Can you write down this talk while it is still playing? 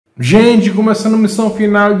Gente, começando a missão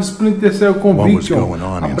final de Splinter Conviction,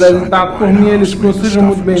 apresentado por mim, Elias, seja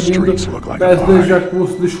muito bem-vindo. Peço desde já que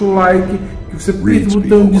você deixa o like, que você aperta o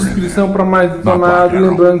botão de inscrição para mais Detonado,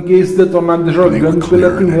 lembrando que esse Detonado é jogando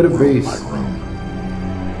pela primeira vez.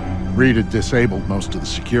 Reed had disabled most of the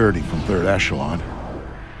security from third echelon.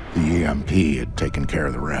 The EMP had taken care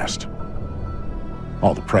of the rest.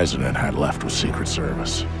 All the president had left was Secret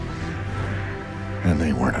Service. And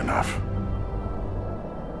they weren't enough.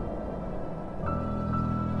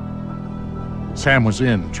 Sam was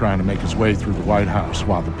in, trying to make his way through the White House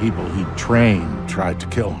while the people he'd trained tried to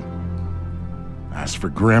kill him. As for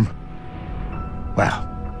Grim, well,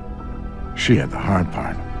 she had the hard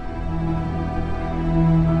part.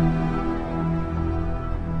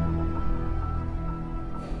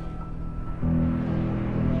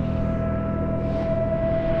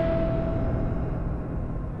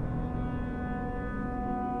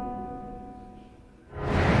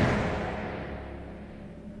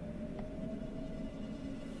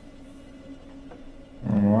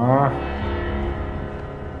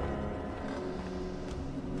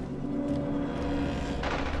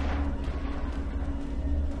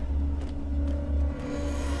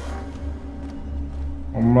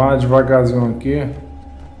 Vamos lá devagarzinho aqui.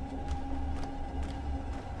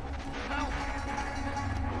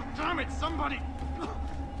 Damn it, somebody!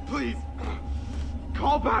 Please!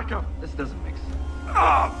 Call backup! This doesn't make sense.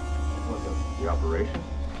 The operation?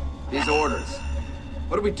 These orders.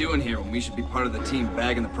 What are we doing here when we should be part of the team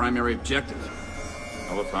bagging the primary objective?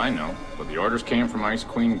 Well, if I know. But the orders came from Ice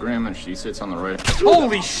Queen Grim and she sits on the right.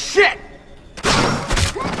 Holy shit!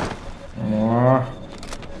 Vamos lá.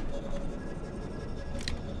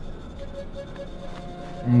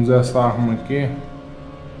 Vamos usar essa arma aqui.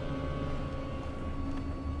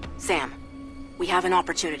 Sam, we have an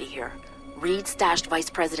opportunity here. Reed stashed Vice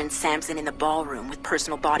President Sampson in the ballroom with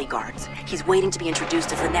personal bodyguards. He's waiting to be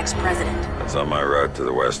introduced as the next president. That's on my route to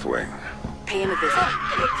the West Wing. Pay him a visit,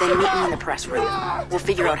 then meet me in the press room. We'll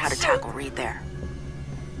figure out how to tackle Reed there.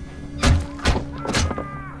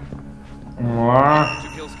 Vamos lá. 2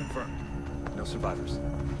 kills confirmed. No survivors.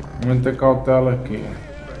 Muita cautela aqui.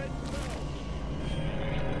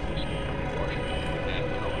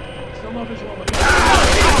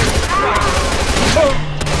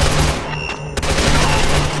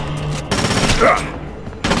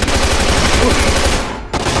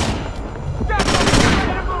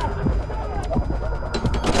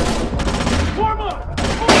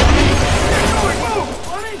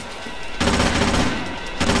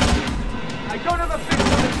 I don't have a fix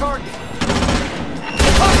on the target.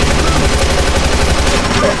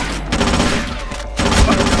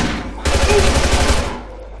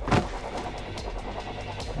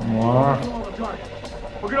 Vamos lá.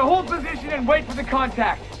 We're gonna hold position and wait for the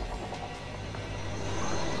contact.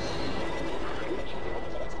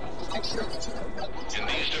 In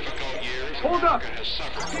these difficult years, Hold up. America has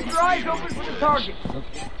suffered Keep your eyes open for the target. from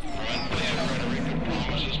unplanned rhetoric that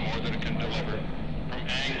promises more than it can deliver, from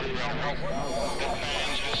angry rhetoric that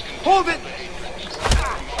fans discontent. Hold it!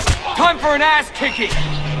 Time for an ass kicking!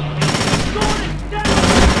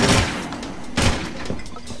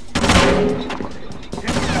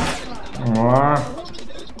 Vamos lá.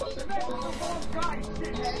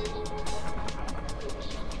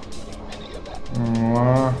 Vamos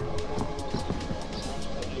lá.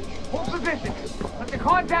 Hold position. Let the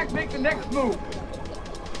contact make the next move.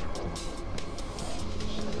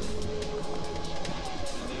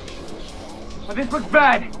 Now this looks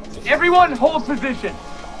bad. Everyone hold position.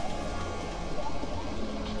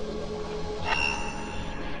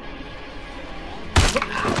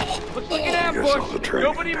 Looks like an ambush.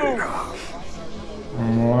 Nobody move.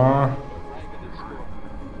 Vamos lá.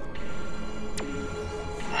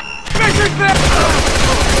 Measures there!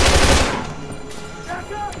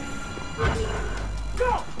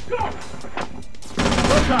 Go! Go!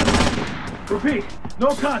 No contact. Repeat. No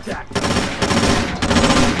contact.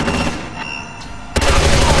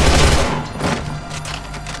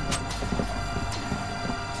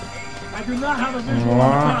 I do not have a visual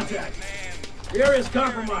on contact. The area is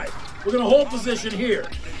compromised. We're gonna hold position here.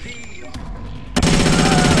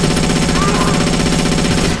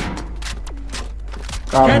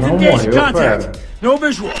 Can't engage contact. No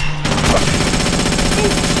visual.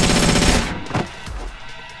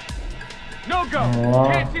 No go.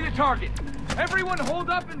 Wow. Can't see the target. Everyone hold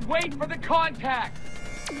up and wait for the contact.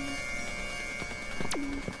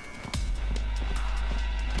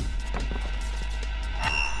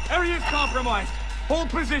 Area is compromised. Hold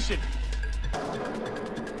position.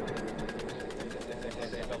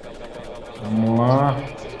 Vamos lá.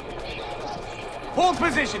 Hold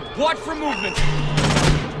position. Watch for movement.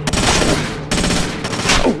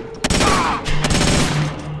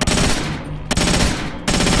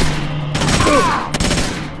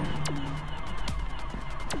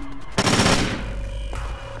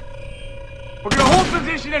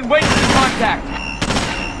 position and wait for contact.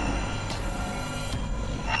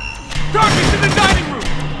 Target's in the dining room.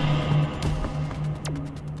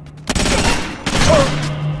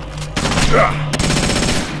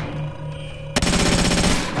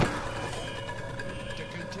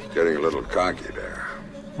 Getting a little cocky there.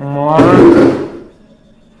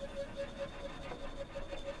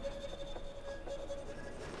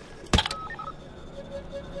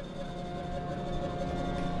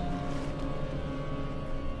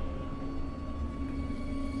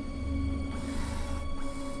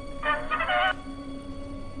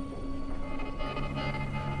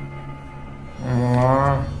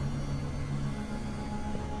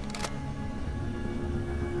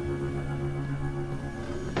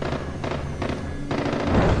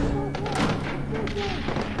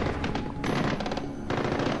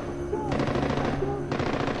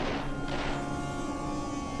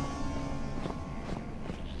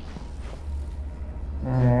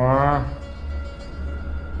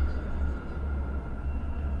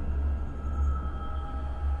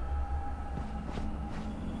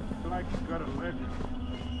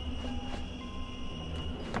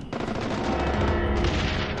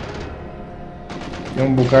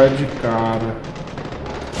 Tem bocado de cara.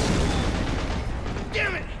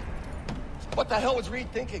 Damn it! What the hell was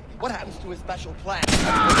Reed thinking? What happens to his special plan?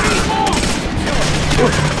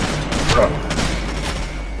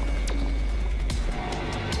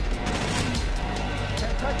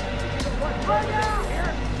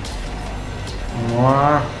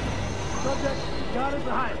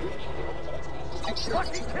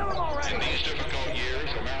 In these difficult years,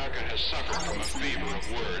 America has suffered from a fever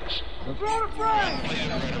of words. Unplanned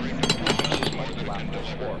rhetoric promises more than it can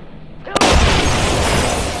deliver.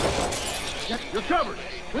 You're covered.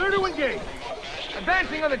 Clear to engage.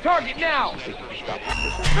 Advancing on the target now.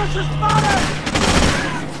 Mr. Splinter!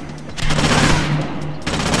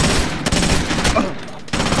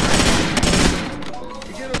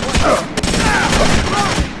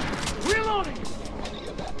 Reloading.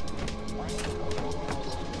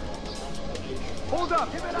 Hold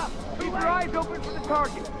up. Give it up. Keep your eyes open for the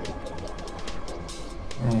target.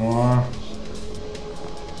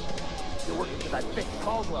 You're working for that fake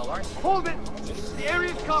Caldwell, aren't you? Hold it. The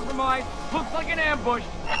area's compromised. Looks like an ambush.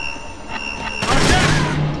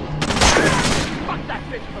 Fuck that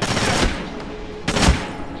bitch!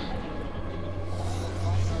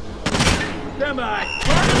 Stand by.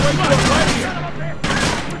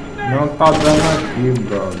 Não tá dando aqui,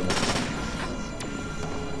 brother.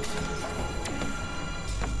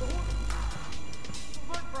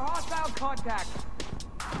 Look for hostile contact.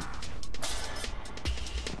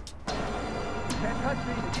 Can't touch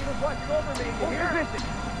me. The dealer's watching over me. You hear?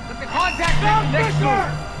 Position. Let the contact be next door.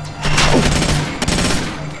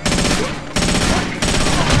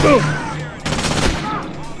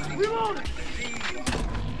 Reloading.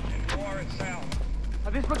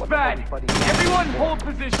 This looks bad. Everyone hold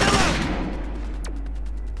position.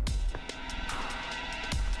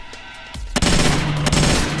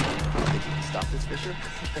 Stop this, Fisher.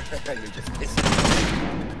 You're just pissing.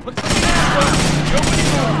 Looks like an ambush. Nobody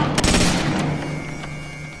move.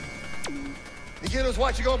 The dealer's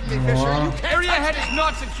watching over me, Fisher. You can't Area touch ahead me. is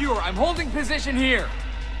not secure. I'm holding position here.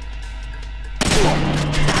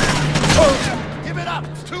 Give it up.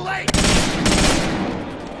 It's too late.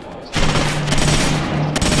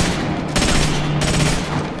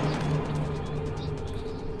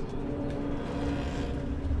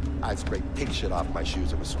 I'd spray pig shit off my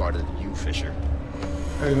shoes. It was smarter than you, Fisher.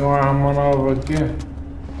 Peguei uma arma nova aqui.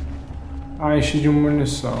 Ah, enchi de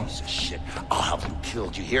munição. Piece of shit. I'll have you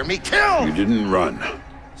killed. You hear me? Kill! You didn't run.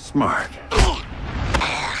 Smart.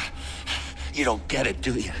 You don't get it,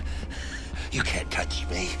 do you? You can't touch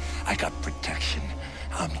me. I got protection.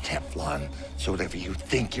 I'm Teflon. So whatever you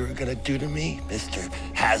think you're gonna do to me, Mr.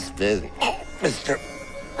 Has-Been, Mr.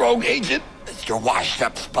 Rogue Agent, Mr.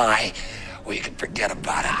 Washed-Up Spy, well, you can forget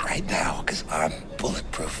about it right now, because I'm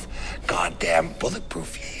bulletproof. Goddamn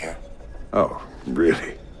bulletproof, you hear? Oh,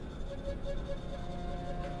 really?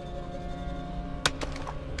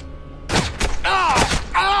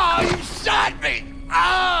 Oh, you shot me!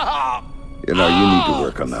 Oh! You know, you need to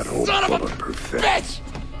work on that whole Son of a bulletproof thing. bitch!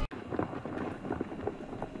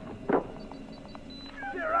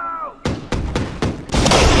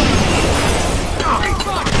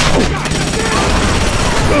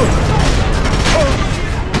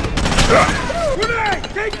 Grenade!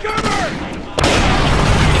 Take cover!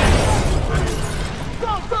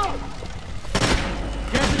 Go, go!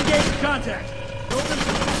 Can't engage contact. Open.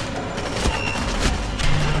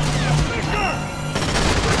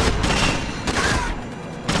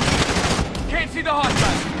 Can't see the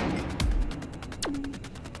hostile.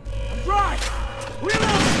 Drive!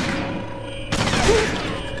 Reload!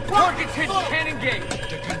 Target's hit, can't engage.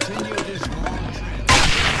 To continue this long trend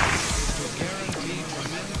to guarantee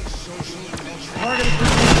tremendous social cultural... Target is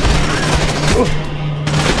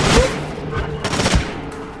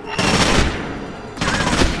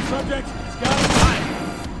subject is got him high.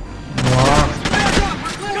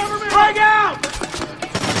 Cover me! Break out!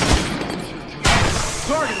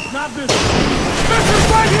 Target is not visible. Splinter's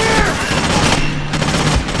right here!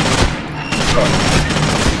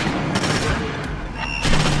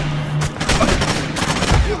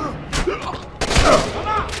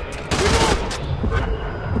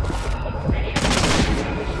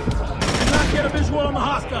 Cannot get a visual on the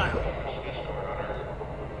hostile.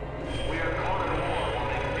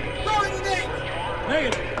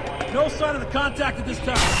 Negative. No sign of the contact at this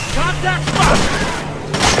time. Contact spot!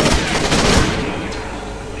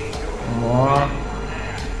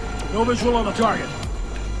 No visual on the target.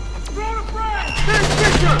 Throw the frag! Big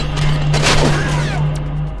picture!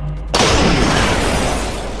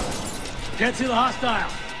 Can't see the hostile.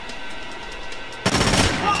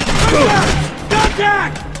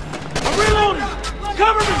 Contact! I'm reloading!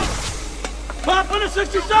 Cover me! Pop on a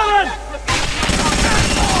 67!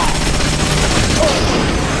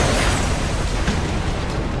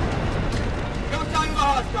 Go down to the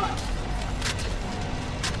hostile.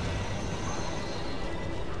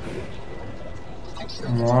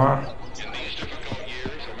 In these difficult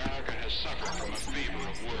years, America has suffered from a fever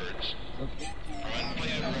of words. From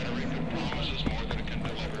unpleasant rhetoric that promises more than it can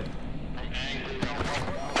deliver. From angry rhetoric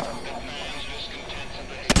that fans discontents and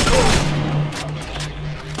behavior.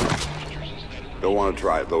 Don't want to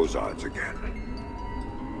try those odds again.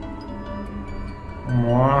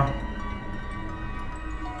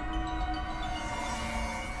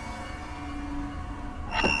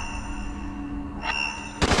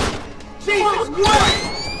 Jesus Christ!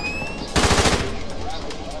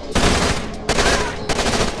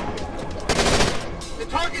 The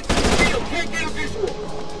target's in the field, can't get a visual.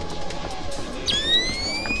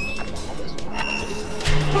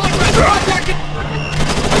 Contact!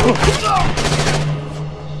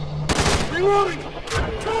 Reloading!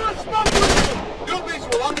 No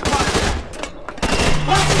visual on the contact!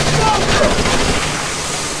 Pop the smoke!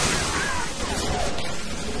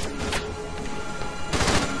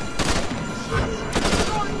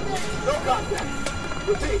 No contact!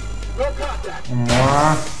 Repeat, no contact!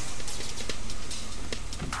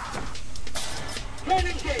 Can't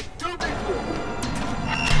engage, no visual!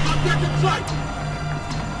 Contact in sight!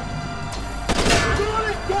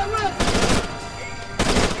 Reloading, get left!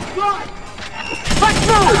 Drive! Let's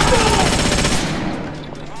move!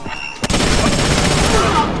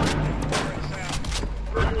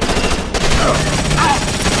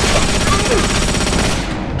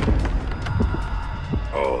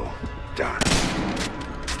 Oh, done.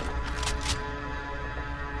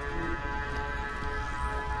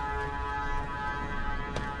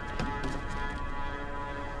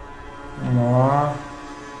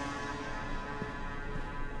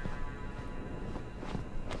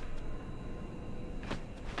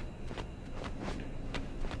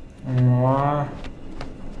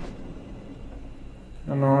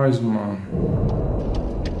 É nóis, mano.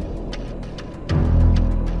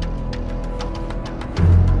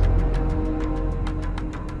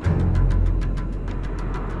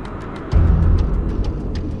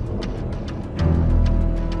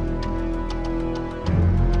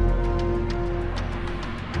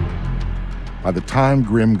 By the time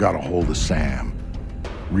Grimm got a hold of Sam,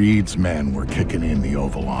 Reed's men were kicking in the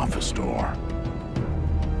Oval Office door.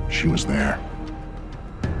 She was there,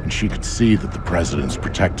 and she could see that the president's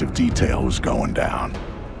protective detail was going down.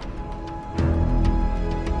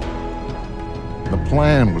 The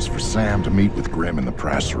plan was for Sam to meet with Grimm in the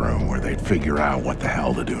press room where they'd figure out what the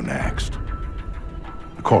hell to do next.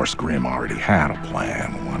 Of course, Grimm already had a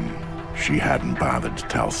plan, one she hadn't bothered to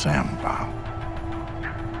tell Sam about.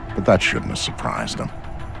 But that shouldn't have surprised him.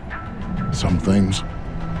 Some things,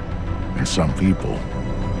 and some people,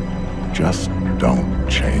 just don't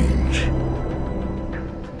change.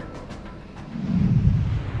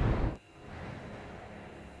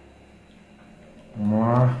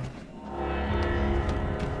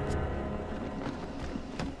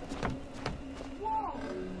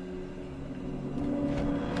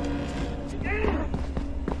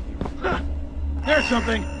 There's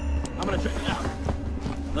something. I'm gonna check it out.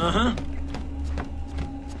 Uh-huh.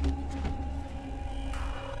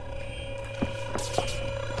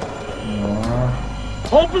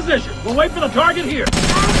 Hold position. We'll wait for the target here.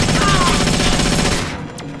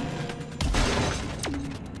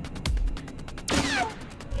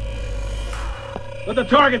 Let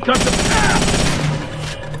the target cut the...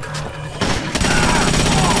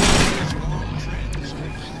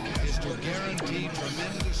 is to guarantee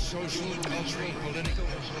tremendous social, cultural, political,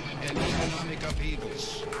 and economic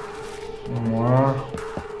upheavals.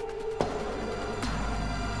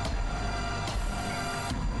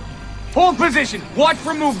 Hold position. Watch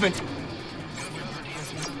for movement.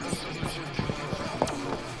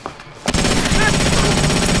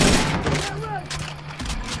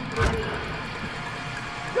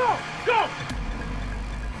 Go! Go!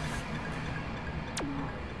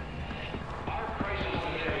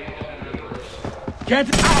 Can't...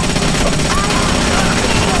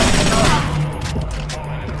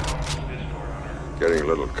 Getting a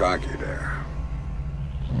little cocky there.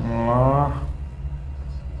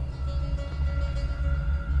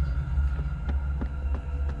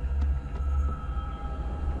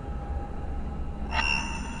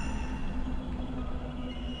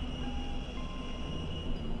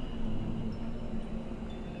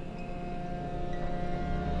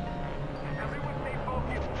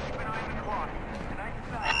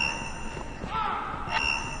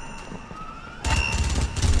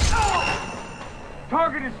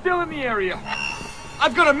 Target is still in the area.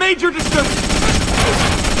 I've got a major disturbance.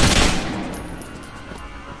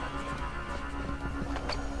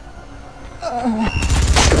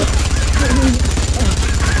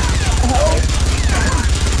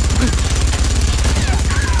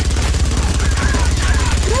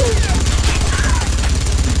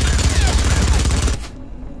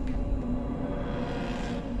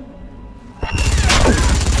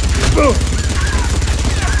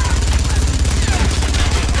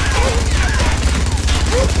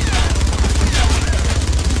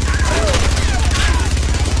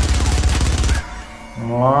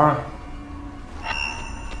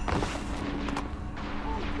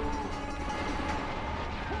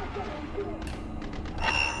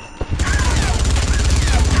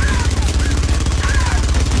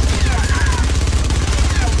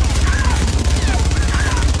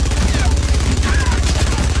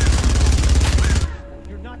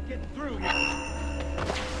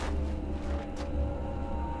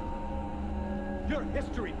 Your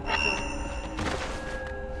history.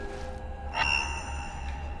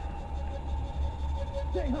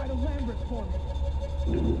 Say hi to Lambert for me.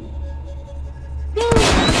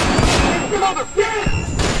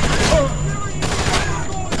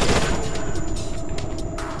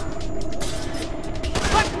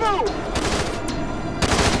 Let's move!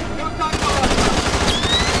 No time for us.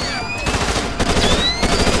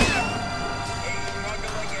 A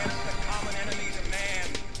struggle against the common enemies of man.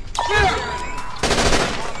 There!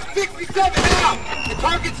 67 out! The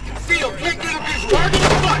target's concealed. Can't get a visual. Target in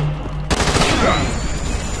front!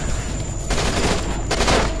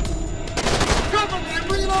 Cover me! I'm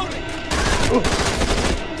reloading!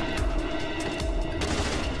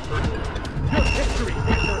 Your history,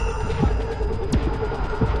 Splinter!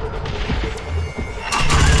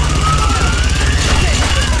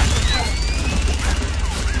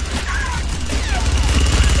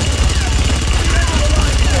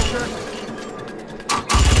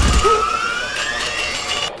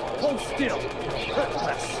 Hold still. Hurt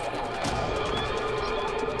less.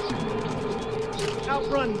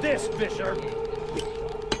 Outrun this, Fisher.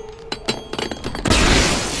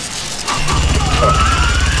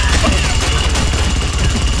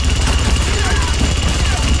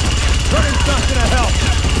 Running stuff's gonna help.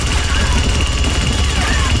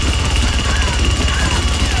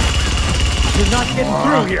 You're not getting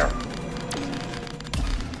through here.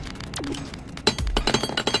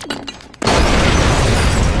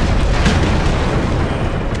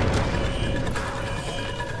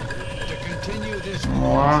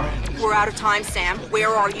 We're out of time, Sam. Where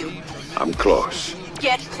are you? I'm close.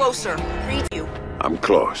 Get closer. Reed, you. I'm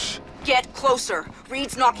close. Get closer.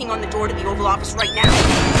 Reed's knocking on the door to the Oval Office right now.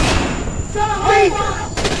 Wait!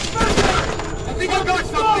 I think I got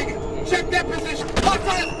something! Check that position! Watch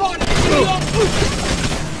on his body!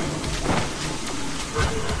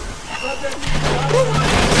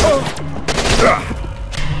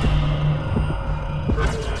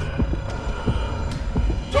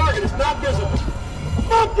 Target is not visible!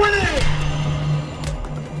 Smoke grenade!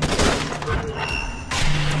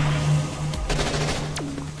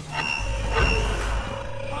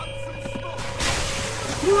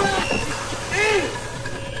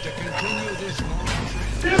 To continue this long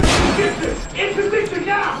Get this! In position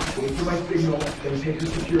now! Wait for my signal, then take the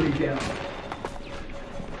security down.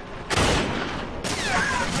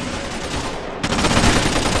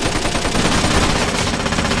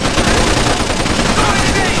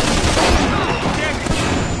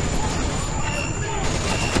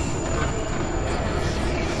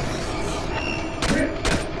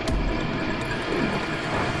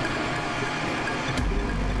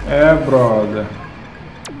 É, brother.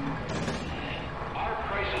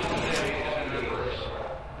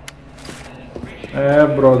 É,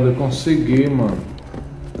 brother, consegui, mano.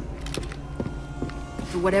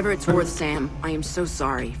 For whatever it's worth, Sam, I am so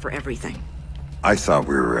sorry for everything. I thought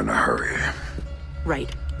we were in a hurry.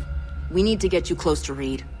 Right. We need to get you close to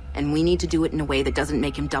Reed, and we need to do it in a way that doesn't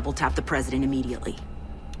make him double tap the president immediately.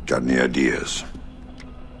 Got any ideas?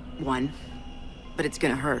 One. But it's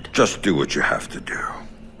gonna hurt. Just do what you have to do.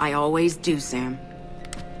 I always do, Sam.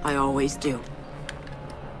 I always do.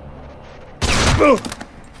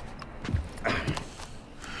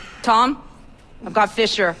 Tom? I've got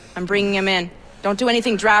Fisher. I'm bringing him in. Don't do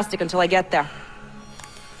anything drastic until I get there.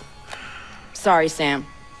 Sorry, Sam.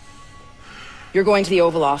 You're going to the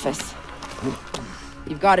Oval Office.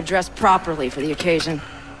 You've got to dress properly for the occasion.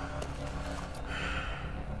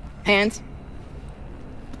 Hands?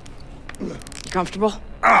 You comfortable?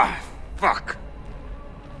 Fuck.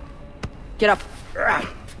 Get up.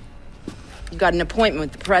 You've got an appointment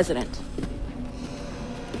with the president.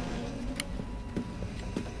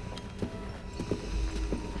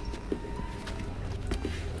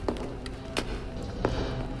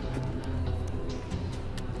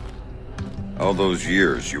 All those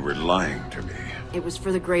years you were lying to me. It was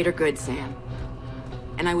for the greater good, Sam.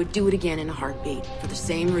 And I would do it again in a heartbeat, for the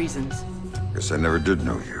same reasons. Guess I never did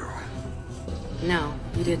know you. No,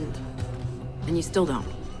 you didn't. And you still don't.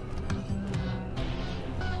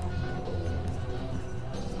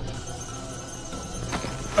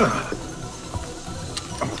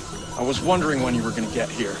 I was wondering when you were gonna get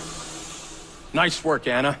here. Nice work,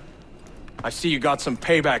 Anna. I see you got some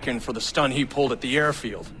payback in for the stun he pulled at the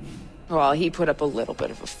airfield. Well, he put up a little bit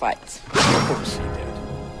of a fight. Of course he did.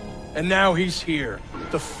 And now he's here,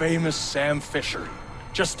 the famous Sam Fisher,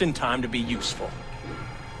 just in time to be useful.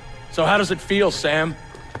 So how does it feel, Sam?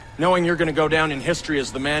 Knowing you're gonna go down in history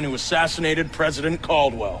as the man who assassinated President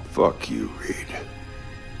Caldwell. Fuck you, Reed.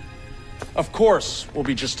 Of course, we'll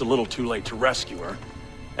be just a little too late to rescue her.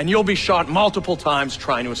 And you'll be shot multiple times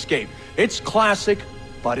trying to escape. It's classic,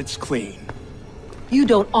 but it's clean. You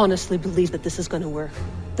don't honestly believe that this is gonna work.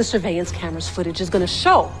 The surveillance cameras footage is gonna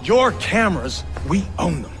show. Your cameras, we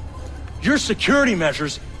own them. Your security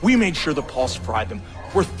measures, we made sure the Pulse fried them.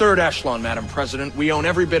 We're third echelon, Madam President. We own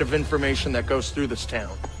every bit of information that goes through this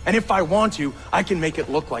town. And if I want to, I can make it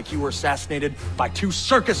look like you were assassinated by 2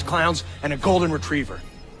 circus clowns and a golden retriever.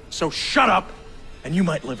 So shut up, and you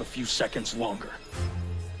might live a few seconds longer.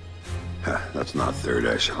 That's not third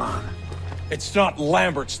echelon. It's not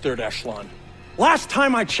Lambert's third echelon. Last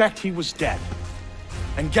time I checked, he was dead.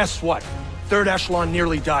 And guess what? Third echelon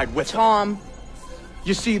nearly died with him. Tom.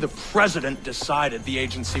 You see, the president decided the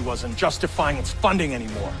agency wasn't justifying its funding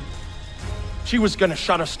anymore. She was gonna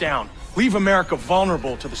shut us down, leave America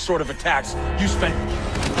vulnerable to the sort of attacks you spent...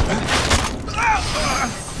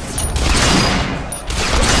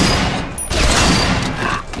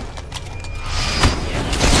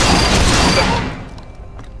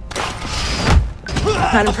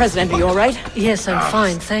 Madam President, are you all right? Yes, I'm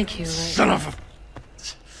fine, thank you. Son of a...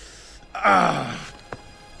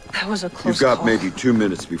 That was a close You've got call. maybe 2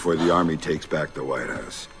 minutes before the army takes back the White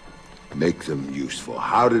House. Make them useful.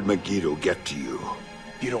 How did Megiddo get to you?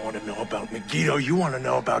 You don't want to know about Megiddo, you want to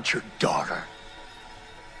know about your daughter.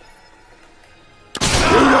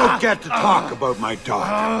 You don't get to talk about my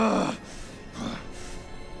daughter.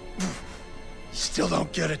 Still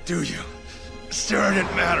don't get it, do you? Staring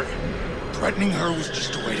didn't matter. Threatening her was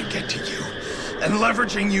just a way to get to you. And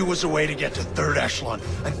leveraging you was a way to get to third echelon.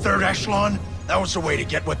 And third echelon, that was a way to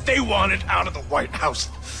get what they wanted out of the White House.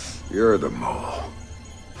 You're the mole.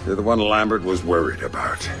 You're the one Lambert was worried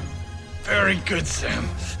about. Very good, Sam.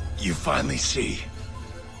 You finally see.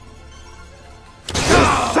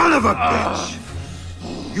 Son of a bitch!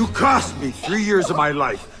 You cost me 3 years of my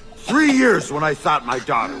life. 3 years when I thought my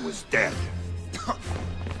daughter was dead.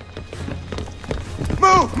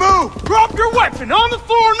 Move! Move! Drop your weapon on the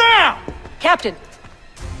floor now! Captain,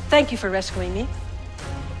 thank you for rescuing me.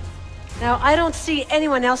 Now, I don't see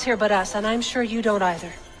anyone else here but us, and I'm sure you don't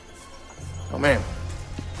either. Oh, ma'am.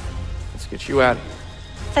 Let's get you out of here.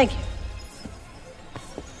 Thank you.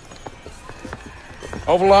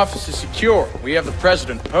 Oval Office is secure. We have the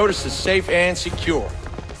President. POTUS is safe and secure.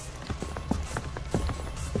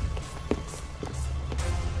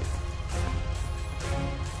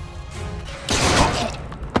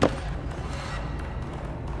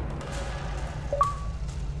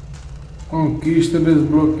 Conquista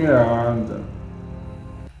desbloqueada.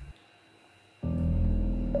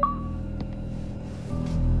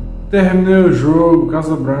 Terminei o jogo,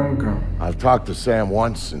 Casa Branca. I've talked to Sam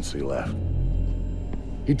once since he left.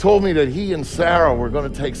 He told me that he and Sarah were going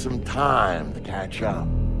to take some time to catch up.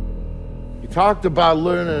 He talked about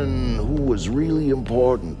learning who was really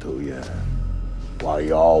important to you, why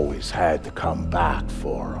you always had to come back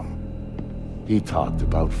for him. He talked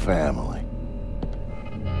about family.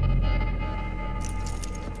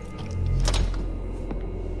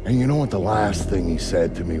 And you know what the last thing he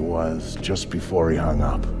said to me was, just before he hung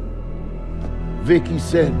up? Vicky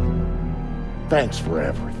said, "Thanks for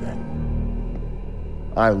everything.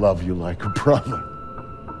 I love you like a brother."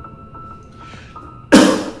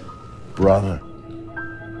 Brother,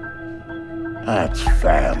 that's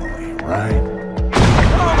family, right?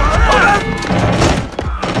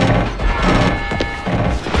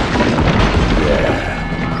 Yeah.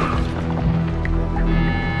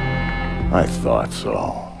 I thought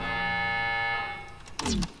so.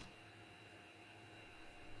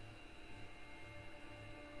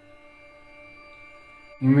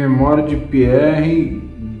 Em memória de Pierre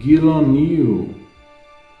Guilonil.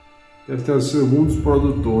 Deve ter sido algum dos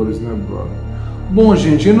produtores, né, brother? Bom,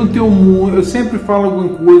 gente, eu não tenho muito. Eu sempre falo alguma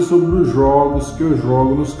coisa sobre os jogos que eu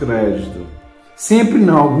jogo nos créditos. Sempre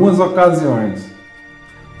não, algumas ocasiões.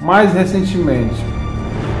 Mais recentemente.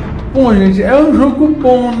 Bom, gente, é um jogo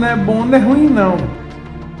bom, né? Bom, não é ruim, não.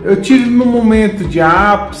 Eu tive meu momento de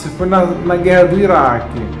ápice, foi na guerra do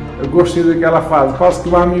Iraque. Eu gostei daquela fase, quase que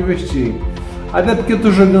mais me investi. Até porque eu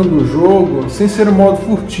tô jogando o jogo sem ser um modo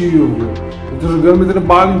furtivo. Eu tô jogando metendo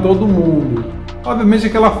bala em todo mundo. Obviamente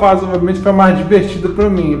aquela fase foi mais divertida pra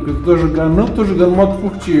mim, porque eu tô jogando, não tô jogando modo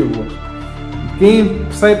furtivo.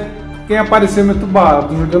 Quem aparecer meto bala, eu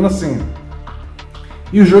tô jogando assim.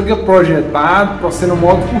 E o jogo é projetado para ser no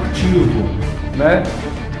modo furtivo, né?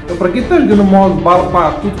 Então para quem tá jogando modo bala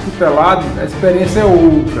para tudo que é lado, a experiência é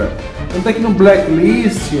outra. Tanto é que no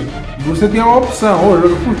Blacklist você tem uma opção, ou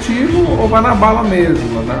joga furtivo ou vai na bala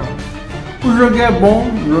mesmo, né? O jogo é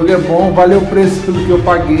bom, valeu o preço pelo que eu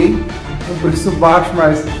paguei, um preço baixo,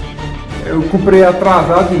 mas eu comprei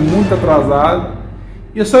atrasado e muito atrasado.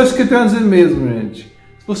 E é só isso que eu tenho a dizer mesmo, gente.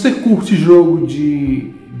 Se você curte jogo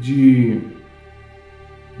de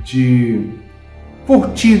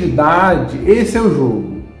furtividade, esse é o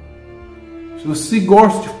jogo. Se você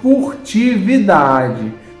gosta de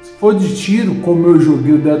furtividade, se for de tiro, como eu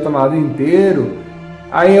joguei o Detonado inteiro,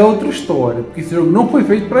 aí é outra história, porque esse jogo não foi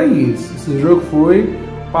feito para isso. Esse jogo foi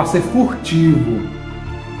para ser furtivo.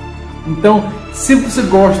 Então, se você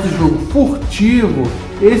gosta de jogo furtivo,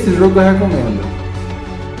 esse jogo eu recomendo.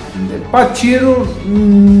 Para tiro,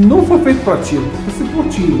 não foi feito para tiro, foi para ser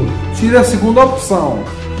furtivo. Tiro é a segunda opção.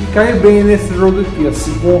 E caiu bem nesse jogo aqui,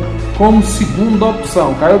 como segunda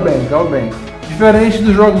opção. Caiu bem. Diferente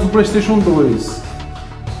dos jogos do PlayStation 2.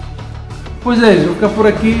 Pois é, gente, vou ficar por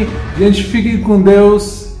aqui. Gente, fiquem com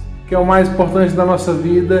Deus, que é o mais importante da nossa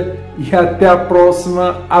vida. E até a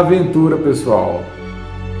próxima aventura, pessoal.